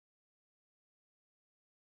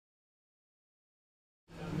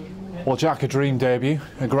Well, Jack, a dream debut,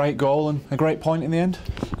 a great goal and a great point in the end.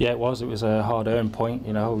 Yeah, it was. It was a hard-earned point.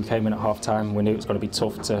 You know, we came in at half-time. We knew it was going to be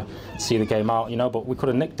tough to see the game out. You know, but we could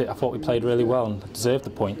have nicked it. I thought we played really well and deserved the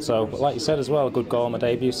point. So, but like you said as well, a good goal on my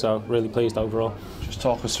debut. So, really pleased overall. Just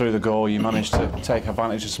talk us through the goal. You managed to take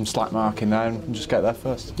advantage of some slack marking there and just get there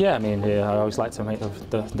first. Yeah, I mean, I always like to make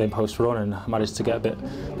the post run, and I managed to get a bit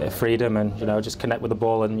of freedom and just connect with the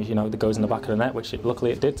ball, and it goes in the back of the net, which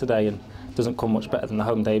luckily it did today, and doesn't come much better than the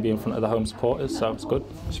home debut in front of the home supporters. So it's good.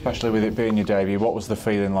 Especially with it being your debut, what was the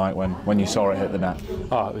feeling like when you saw it hit the net?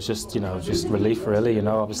 Oh, it was just just relief really.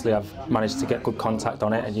 Obviously I've managed to get good contact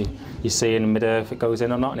on it, and you see in mid-air if it goes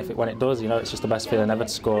in or not, and when it does, it's just the best feeling ever to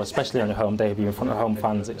score, especially on your home debut in front of home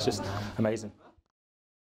fans. It's just amazing.